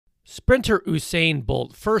Sprinter Usain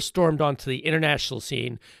Bolt first stormed onto the international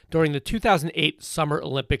scene during the 2008 Summer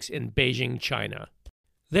Olympics in Beijing, China.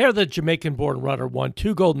 There, the Jamaican-born runner won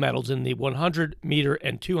 2 gold medals in the 100-meter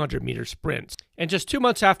and 200-meter sprints. And just 2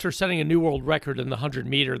 months after setting a new world record in the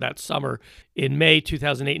 100-meter that summer in May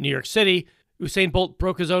 2008 in New York City, Usain Bolt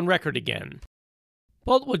broke his own record again.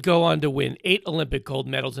 Bolt would go on to win 8 Olympic gold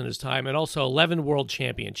medals in his time and also 11 world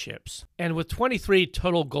championships. And with 23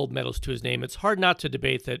 total gold medals to his name, it's hard not to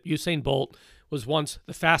debate that Usain Bolt was once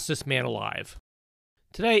the fastest man alive.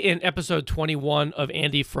 Today, in episode 21 of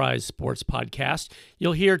Andy Fry's Sports Podcast,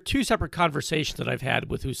 you'll hear 2 separate conversations that I've had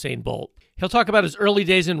with Usain Bolt. He'll talk about his early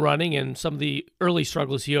days in running and some of the early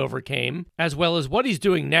struggles he overcame, as well as what he's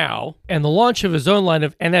doing now, and the launch of his own line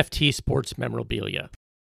of NFT sports memorabilia.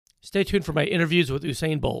 Stay tuned for my interviews with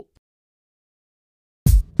Usain Bolt.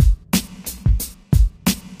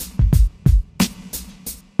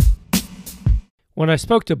 When I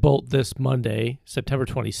spoke to Bolt this Monday, September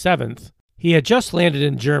 27th, he had just landed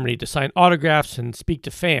in Germany to sign autographs and speak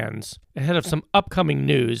to fans ahead of some upcoming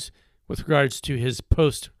news with regards to his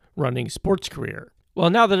post-running sports career.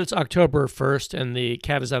 Well, now that it's October 1st and the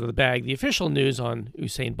cat is out of the bag, the official news on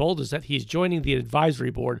Usain Bolt is that he's joining the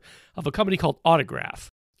advisory board of a company called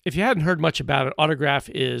Autograph. If you hadn't heard much about it, Autograph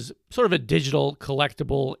is sort of a digital,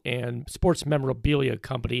 collectible, and sports memorabilia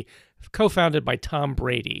company co-founded by Tom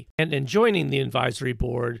Brady. And in joining the advisory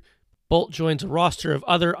board, Bolt joins a roster of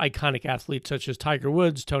other iconic athletes such as Tiger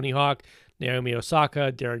Woods, Tony Hawk, Naomi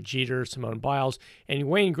Osaka, Derek Jeter, Simone Biles, and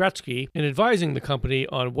Wayne Gretzky in advising the company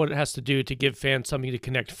on what it has to do to give fans something to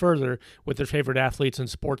connect further with their favorite athletes and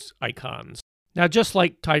sports icons. Now, just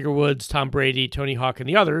like Tiger Woods, Tom Brady, Tony Hawk, and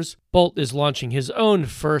the others, Bolt is launching his own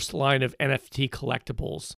first line of NFT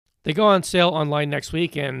collectibles. They go on sale online next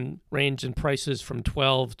week and range in prices from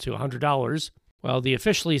 $12 to $100, while the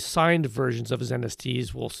officially signed versions of his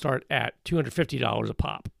NFTs will start at $250 a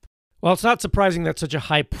pop. Well, it's not surprising that such a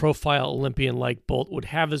high-profile Olympian like Bolt would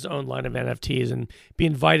have his own line of NFTs and be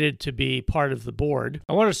invited to be part of the board.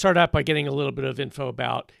 I want to start out by getting a little bit of info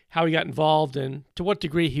about how he got involved and to what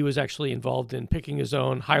degree he was actually involved in picking his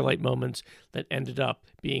own highlight moments that ended up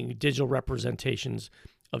being digital representations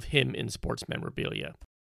of him in sports memorabilia.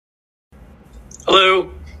 Hello.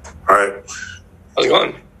 Hi. How's it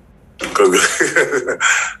going? Good.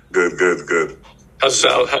 Good. How's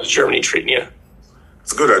Germany treating you?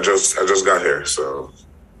 It's good. I just got here, so.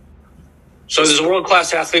 So as a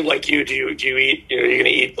world-class athlete like you, do you eat? You're going to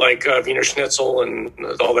eat like Wiener Schnitzel and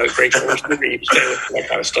all that great food, or you stay with that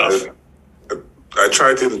kind of stuff? I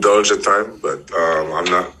try to indulge at time, but I'm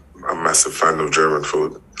not a massive fan of German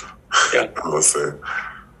food. Yeah, I must say.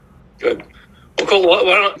 Good. Well, cool.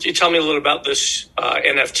 Why don't you tell me a little about this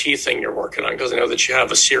NFT thing you're working on? Because I know that you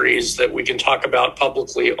have a series that we can talk about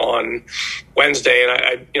publicly on Wednesday,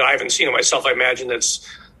 and I haven't seen it myself. I imagine that's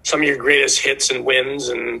some of your greatest hits and wins,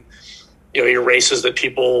 and your races that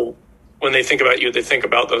people, when they think about you, they think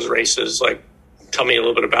about those races. Like, tell me a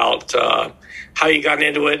little bit about how you got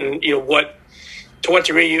into it, and to what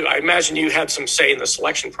degree I imagine you had some say in the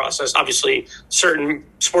selection process. Obviously, certain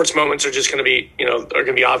sports moments are just going to be, are going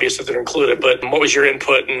to be obvious if they're included. But what was your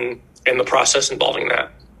input in the process involving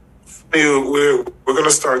that? We're going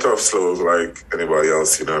to start off slow like anybody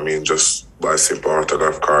else, just buy simple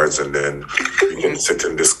autograph cards, and then we can sit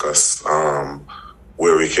and discuss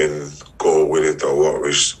where we can go with it or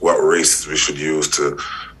what races we should use to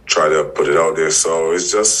try to put it out there. So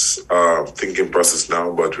it's just thinking process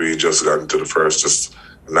now, but we just got into the first, just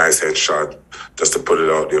a nice headshot just to put it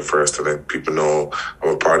out there first and let people know I'm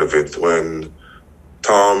a part of it. When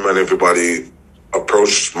Tom and everybody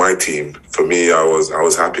approached my team, for me, I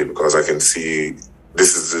was happy because I can see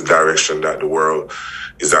this is the direction that the world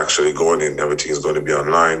is actually going in. Everything is going to be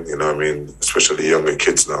online, especially younger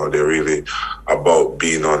kids now, they're really about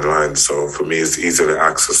being online. So for me, it's easily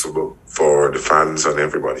accessible for the fans and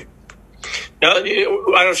everybody. Now, I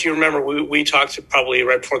don't know if you remember, we talked probably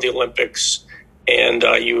right before the Olympics, and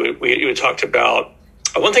we talked about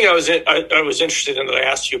one thing I was interested in that I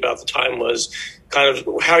asked you about at the time was kind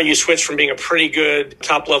of how you switched from being a pretty good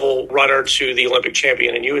top-level runner to the Olympic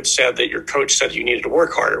champion, and you had said that your coach said you needed to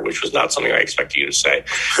work harder, which was not something I expected you to say.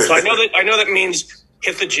 So I know that means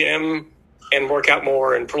hit the gym and work out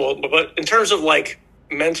more, but in terms of like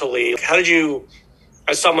mentally, how did you,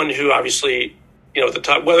 as someone who obviously, at the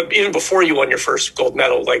time, even before you won your first gold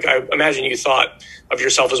medal, like I imagine you thought of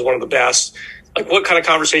yourself as one of the best. Like, what kind of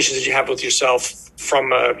conversations did you have with yourself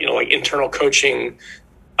from a, internal coaching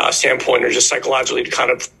standpoint, or just psychologically, to kind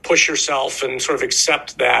of push yourself and sort of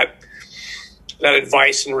accept that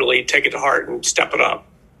advice and really take it to heart and step it up?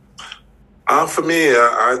 For me,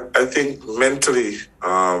 I think mentally,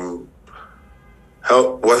 what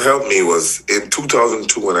helped me was in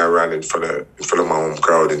 2002 when I ran in front of my home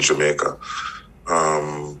crowd in Jamaica.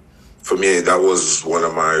 For me, that was one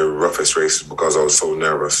of my roughest races because I was so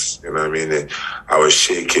nervous. You know what I mean? I was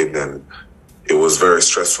shaking and it was very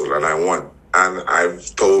stressful, and I won. And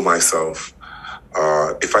I've told myself,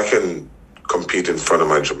 if I can compete in front of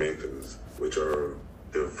my Jamaicans,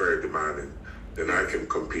 they're very demanding, then I can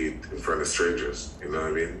compete in front of strangers. You know what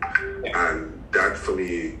I mean? And that for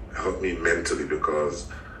me helped me mentally because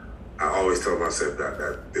I always tell myself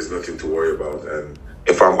that there's nothing to worry about. And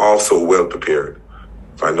if I'm also well prepared,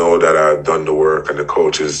 if I know that I've done the work and the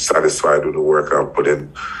coach is satisfied with the work I've put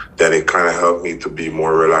in, then it kind of helped me to be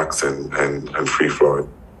more relaxed and free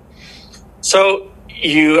flowing. So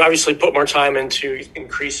you obviously put more time into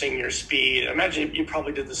increasing your speed. I imagine you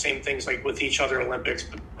probably did the same things like with each other Olympics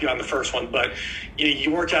beyond the first one, but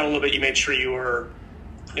you worked out a little bit. You made sure you were,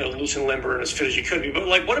 loose and limber and as fit as you could be. But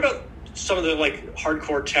like, what about some of the like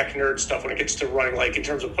hardcore tech nerd stuff when it gets to running, like in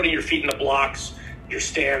terms of putting your feet in the blocks, your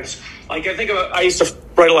stance? Like I used to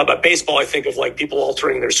write a lot about baseball. I think of like people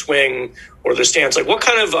altering their swing or their stance. Like what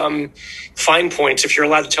kind of fine points, if you're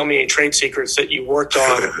allowed to tell me any trade secrets that you worked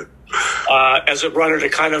on as a runner to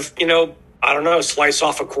kind of, I don't know, slice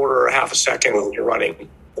off a quarter or half a second when you're running?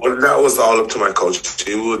 Well, that was all up to my coach.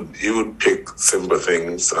 He would pick simple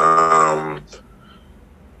things.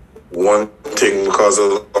 One thing, because I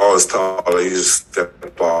was always tall, I used to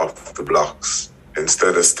step off the blocks.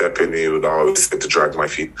 Instead of stepping, he would always say to drag my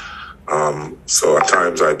feet. So at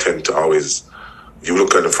times I tend to always, if you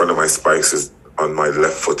look at the front of my spikes on my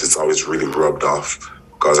left foot, it's always really rubbed off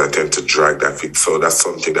because I tend to drag that feet. So that's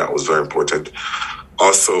something that was very important.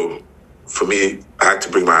 Also, for me, I had to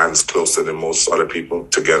bring my hands closer than most other people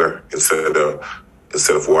together instead of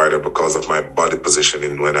wider because of my body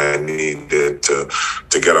positioning when I needed to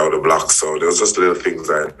get out of the block. So there was just little things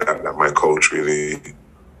that my coach really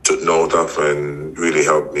took note of and really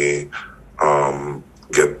helped me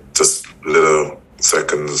get just little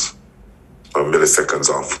seconds or milliseconds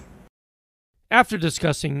off. After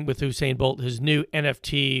discussing with Usain Bolt his new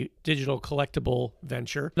NFT digital collectible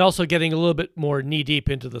venture, and also getting a little bit more knee-deep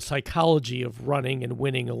into the psychology of running and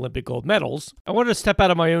winning Olympic gold medals, I wanted to step out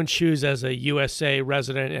of my own shoes as a USA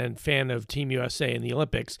resident and fan of Team USA in the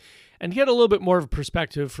Olympics, and get a little bit more of a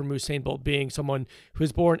perspective from Usain Bolt being someone who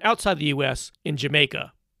was born outside the US in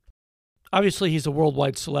Jamaica. Obviously, he's a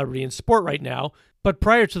worldwide celebrity in sport right now, but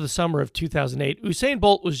prior to the summer of 2008, Usain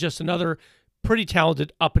Bolt was just another pretty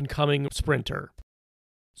talented up-and-coming sprinter.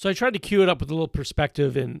 So I tried to cue it up with a little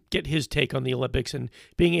perspective and get his take on the Olympics and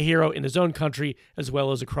being a hero in his own country as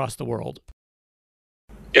well as across the world.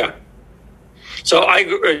 Yeah. So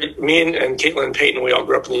me and Caitlin Payton, we all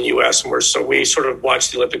grew up in the U.S. and we sort of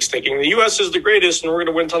watched the Olympics thinking the U.S. is the greatest and we're going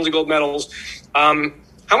to win tons of gold medals. How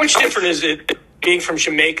much different is it being from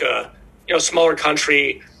Jamaica, smaller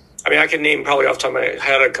country? I mean, I can name probably off the top of my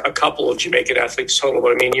head a couple of Jamaican athletes total,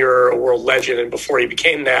 but I mean, you're a world legend. And before you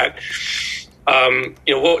became that,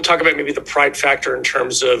 we'll talk about maybe the pride factor in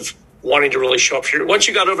terms of wanting to really show up for once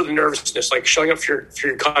you got over the nervousness, like showing up for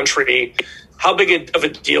your country, how big of a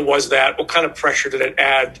deal was that? What kind of pressure did it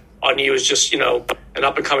add on you as just, an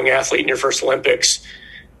up and coming athlete in your first Olympics?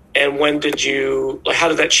 And how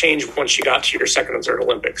did that change once you got to your second and third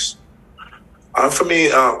Olympics? For me,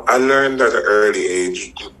 I learned at an early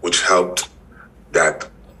age, which helped, that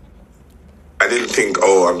I didn't think,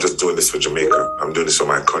 I'm just doing this for Jamaica. I'm doing this for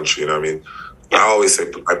my country, you know what I mean? I always say,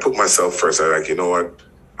 I put myself first. I'm like, you know what?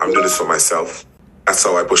 I'm doing this for myself. That's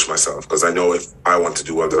how I push myself, because I know if I want to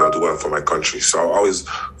do well, then I'll do well for my country. So I always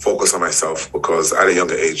focus on myself, because at a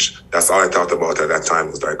younger age, that's all I thought about at that time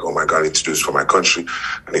was like, oh my God, I need to do this for my country.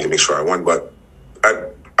 I need to make sure I won. But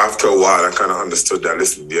after a while, I kind of understood that,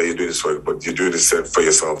 listen, yeah, you're doing this but you're doing this for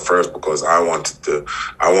yourself first, because I want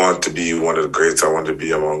to be one of the greats. I want to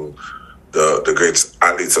be among the greatest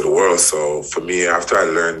athletes of the world. So for me, after I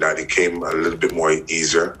learned that, it came a little bit more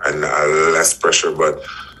easier and less pressure, but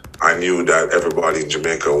I knew that everybody in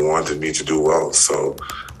Jamaica wanted me to do well. So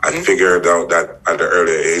I figured out that at the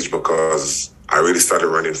earlier age, because I really started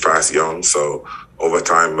running fast young. So over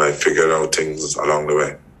time, I figured out things along the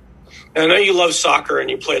way. And I know you love soccer and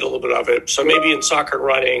you played a little bit of it. So maybe in soccer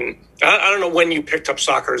running, I don't know when you picked up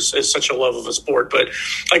soccer as such a love of a sport, but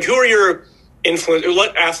like who are your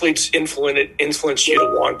what athletes influence you to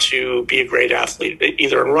want to be a great athlete,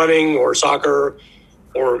 either in running or soccer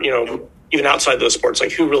or, even outside those sports?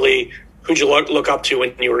 Like who'd you look up to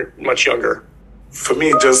when you were much younger? For me,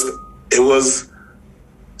 it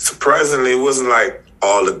wasn't like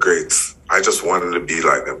all the greats. I just wanted to be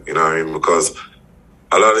like them, you know what I mean? Because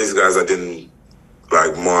a lot of these guys I didn't,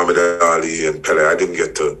 like Muhammad Ali and Pele, I didn't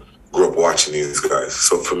get to grow up watching these guys.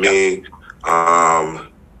 So for me,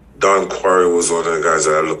 Don Quarry was one of the guys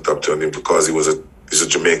that I looked up to, and because he's a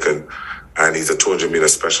Jamaican and he's a 200-meter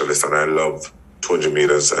specialist, and I love 200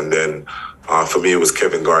 meters. And then for me, it was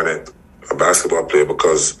Kevin Garnett, a basketball player,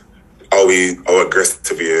 because how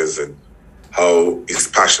aggressive he is and how he's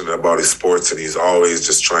passionate about his sports, and he's always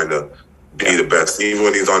just trying to be the best. Even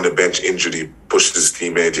when he's on the bench injured, he pushes his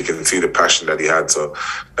teammate. You can see the passion that he had. So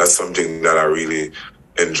that's something that I really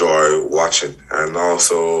enjoy watching. And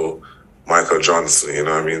also Michael Johnson, you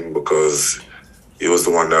know what I mean? Because he was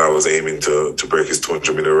the one that I was aiming to break his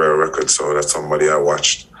 200-meter rail record. So that's somebody I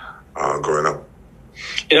watched growing up.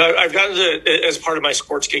 You know, I've gotten to, as part of my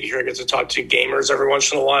sports gig here, I get to talk to gamers every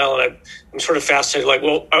once in a while, and I'm sort of fascinated. Like,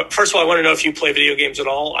 well, first of all, I want to know if you play video games at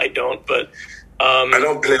all. I don't, but I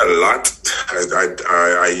don't play a lot.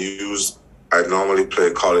 I normally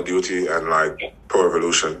play Call of Duty and like Pro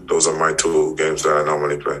Evolution. Those are my two games that I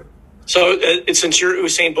normally play. So since you're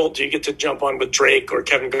Usain Bolt, do you get to jump on with Drake or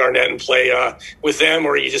Kevin Garnett and play with them,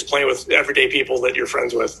 or are you just playing with everyday people that you're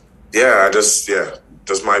friends with? Yeah, just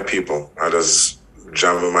my people. I just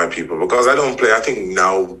jam with my people because I don't play. I think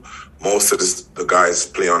now most of the guys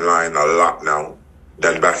play online a lot now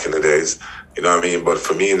than back in the days. You know what I mean? But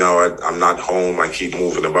for me now, I'm not home. I keep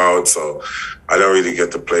moving about, so I don't really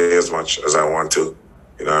get to play as much as I want to.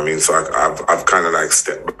 You know what I mean? So I've kind of like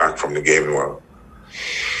stepped back from the gaming world.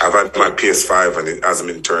 I've had my PS5 and it hasn't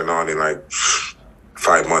been turned on in like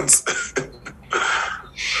 5 months.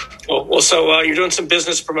 Well, so you're doing some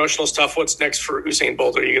business promotional stuff. What's next for Usain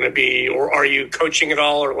Bolt? Are you going to be, or are you coaching at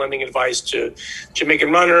all, or lending advice to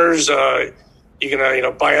Jamaican runners? You going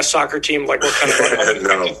to buy a soccer team? Like what kind of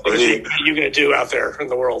No, things are you going to do out there in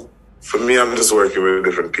the world? For me, I'm just working with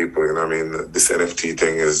different people. You know what I mean? This NFT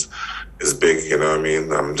thing is big. You know what I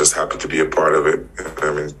mean? I'm just happy to be a part of it. You know what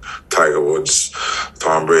I mean? Tiger Woods,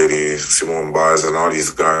 Tom Brady, Simone Biles, and all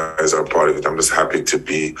these guys are part of it. I'm just happy to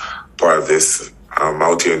be part of this. I'm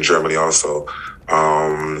out here in Germany also.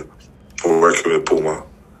 We're working with Puma.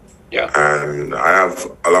 Yeah. And I have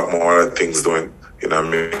a lot more other things doing. You know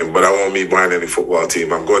what I mean? But I won't be buying any football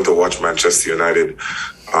team. I'm going to watch Manchester United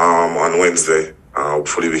on Wednesday.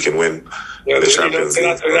 Hopefully we can win the Champions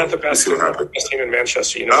League. They're not the best team in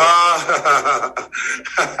Manchester, you know.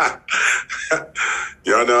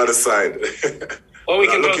 You're on the other side. Well, we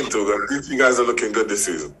can looking too good. You guys are looking good this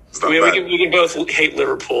season. We can both hate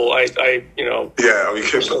Liverpool. Yeah, we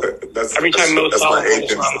can. Every time Mo Salah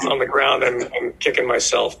is on the ground, I'm kicking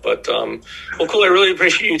myself. But well, cool. I really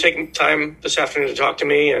appreciate you taking time this afternoon to talk to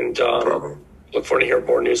me, and no problem. Look forward to hearing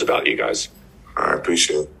more news about you guys. I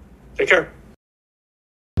appreciate it. Take care.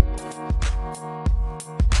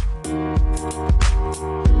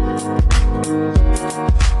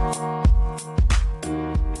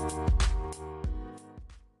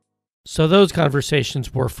 So those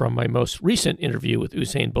conversations were from my most recent interview with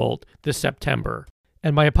Usain Bolt this September.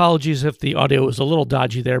 And my apologies if the audio was a little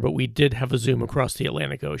dodgy there, but we did have a Zoom across the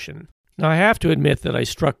Atlantic Ocean. Now, I have to admit that I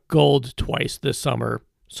struck gold twice this summer.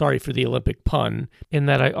 Sorry for the Olympic pun, in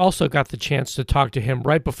that I also got the chance to talk to him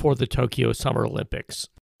right before the Tokyo Summer Olympics.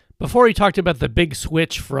 Before he talked about the big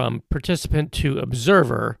switch from participant to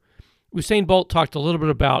observer, Usain Bolt talked a little bit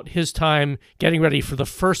about his time getting ready for the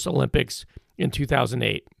first Olympics in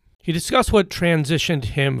 2008. He discussed what transitioned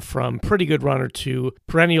him from pretty good runner to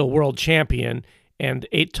perennial world champion and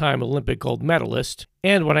 8-time Olympic gold medalist.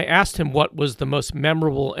 And when I asked him what was the most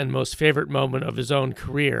memorable and most favorite moment of his own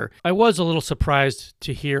career, I was a little surprised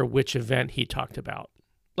to hear which event he talked about.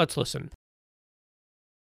 Let's listen.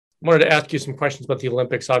 I wanted to ask you some questions about the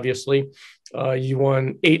Olympics, obviously. You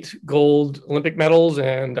won 8 gold Olympic medals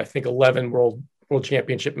and I think 11 world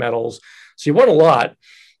championship medals. So you won a lot.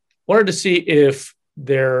 Wanted to see if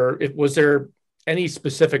was there any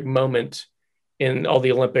specific moment in all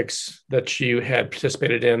the Olympics that you had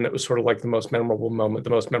participated in that was sort of like the most memorable moment, the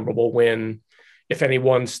most memorable win, if any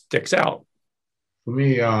one sticks out? For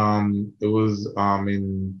me, it was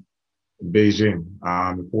in Beijing,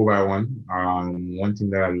 the 4x1. One thing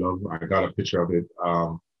that I love, I got a picture of it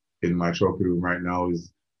in my trophy room right now,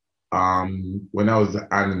 is when I was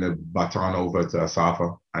handing the baton over to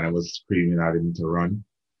Asafa and I was screaming at him to run.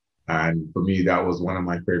 And for me, that was one of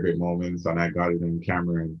my favorite moments, and I got it on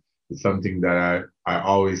camera. And it's something that I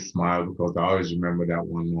always smile because I always remember that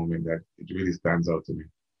one moment that it really stands out to me.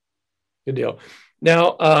 Good deal.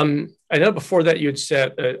 Now, I know before that you had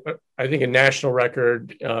set, I think, a national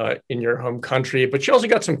record in your home country, but you also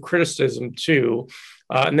got some criticism too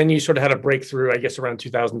And then you sort of had a breakthrough, I guess, around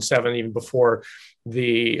 2007, even before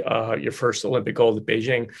your first Olympic gold at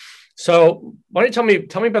Beijing. So why don't you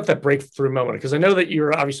tell me about that breakthrough moment? Because I know that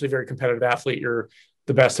you're obviously a very competitive athlete. You're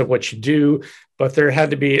the best at what you do, but there had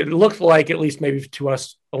to be, it looked like, at least maybe to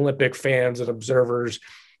us Olympic fans and observers,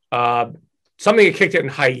 something that kicked it in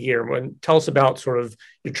high gear. Tell us about sort of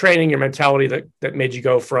your training, your mentality that made you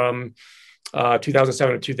go from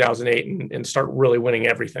 2007 to 2008 and start really winning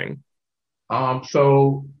everything.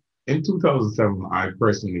 So in 2007, I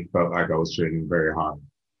personally felt like I was training very hard.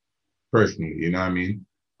 Personally, you know what I mean?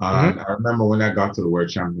 And I remember when I got to the World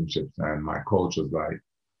Championships and my coach was like,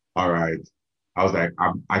 all right. I was like,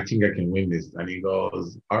 I think I can win this. And he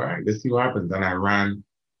goes, all right, let's see what happens. And I ran.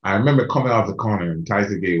 I remember coming off the corner and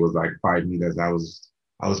Tyson Gay was like 5 meters. I was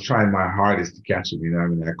trying my hardest to catch him, you know what I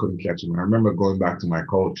mean? I couldn't catch him. I remember going back to my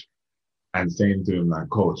coach and saying to him, like,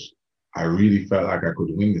 coach, I really felt like I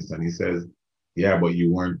could win this. And he says, yeah, but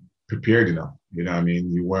you weren't prepared enough. You know what I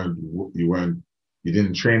mean? You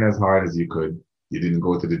didn't train as hard as you could. You didn't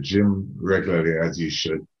go to the gym regularly as you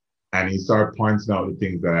should. And he started pointing out the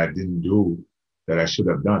things that I didn't do that I should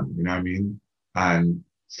have done. You know what I mean? And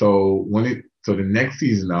so the next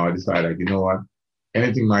season now, I decided, like, you know what?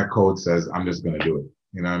 Anything my coach says, I'm just going to do it.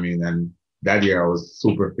 You know what I mean? And that year I was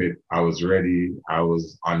super fit. I was ready. I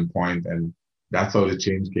was on point. And that's how the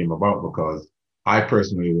change came about, because I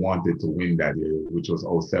personally wanted to win that year, which was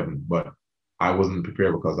 2007, but I wasn't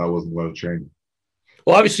prepared because I wasn't well trained.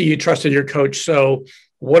 Well, obviously you trusted your coach. So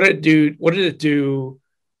what did it do?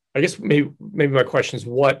 I guess maybe my question is,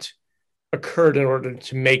 what occurred in order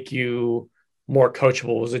to make you more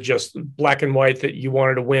coachable? Was it just black and white that you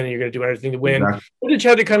wanted to win and you're going to do everything to win? Exactly. Or did you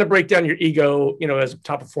have to kind of break down your ego, as a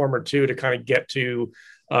top performer too, to kind of get to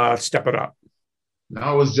step it up?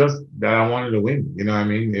 No, it was just that I wanted to win. You know what I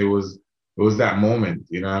mean? It was that moment,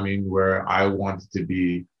 you know what I mean, where I wanted to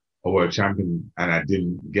be a world champion and I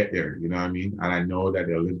didn't get there, you know what I mean? And I know that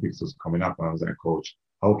the Olympics was coming up and I was like, coach,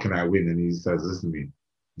 how can I win? And he says, listen to me,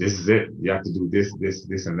 this is it. You have to do this,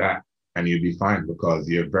 and that, and you'll be fine because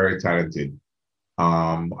you're very talented.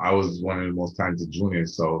 I was one of the most talented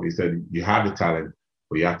juniors. So he said, you have the talent,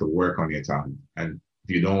 but you have to work on your talent. And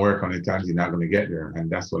if you don't work on your talent, you're not going to get there. And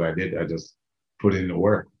that's what I did. I just put in the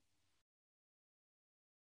work.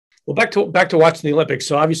 Well, back to watching the Olympics.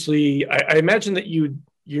 So obviously, I imagine that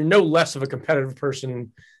you're no less of a competitive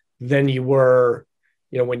person than you were,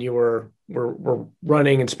 when you were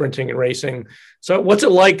running and sprinting and racing. So what's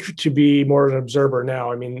it like to be more of an observer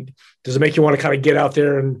now? I mean, does it make you want to kind of get out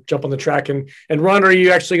there and jump on the track and run? Or are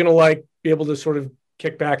you actually going to be able to sort of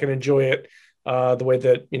kick back and enjoy it the way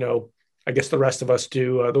that, I guess the rest of us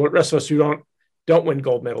do, the rest of us who don't win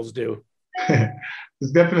gold medals do?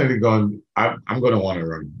 It's definitely I'm going to want to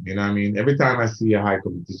run. You know what I mean? Every time I see a high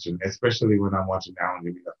competition, especially when I'm watching now and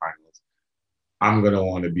the finals, I'm going to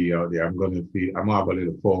want to be out there. I'm going to have a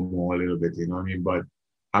little FOMO a little bit, you know what I mean? But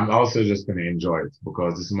I'm also just going to enjoy it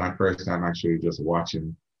because this is my first time actually just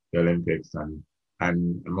watching the Olympics and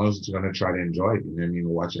I'm also going to try to enjoy it. You know what I mean?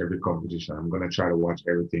 Watch every competition. I'm going to try to watch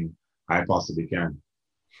everything I possibly can.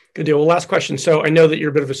 Good deal. Well, last question. So I know that you're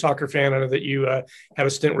a bit of a soccer fan. I know that you had a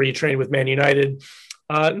stint where you trained with Man United.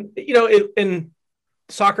 And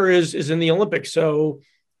soccer is in the Olympics. So,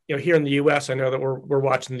 here in the U.S., I know that we're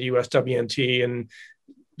watching the U.S. WNT and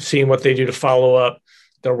seeing what they do to follow up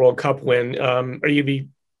their World Cup win. Are you be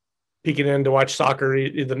peeking in to watch soccer,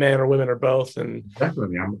 either men or women or both? And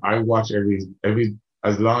definitely, I watch every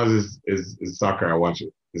as long as it's soccer, I watch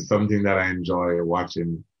it. It's something that I enjoy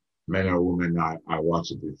watching. Men or women, I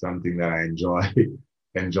watch it. It's something that I enjoy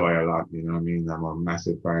a lot. You know what I mean? I'm a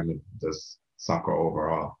massive fan of just soccer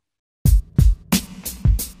overall.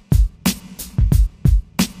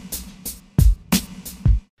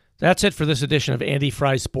 That's it for this edition of Andy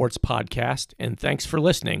Fry's Sports Podcast, and thanks for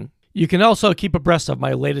listening. You can also keep abreast of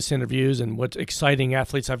my latest interviews and what exciting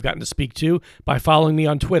athletes I've gotten to speak to by following me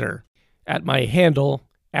on Twitter at my handle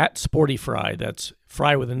 @SportyFry. That's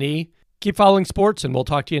Fry with an E. Keep following sports, and we'll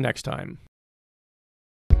talk to you next time.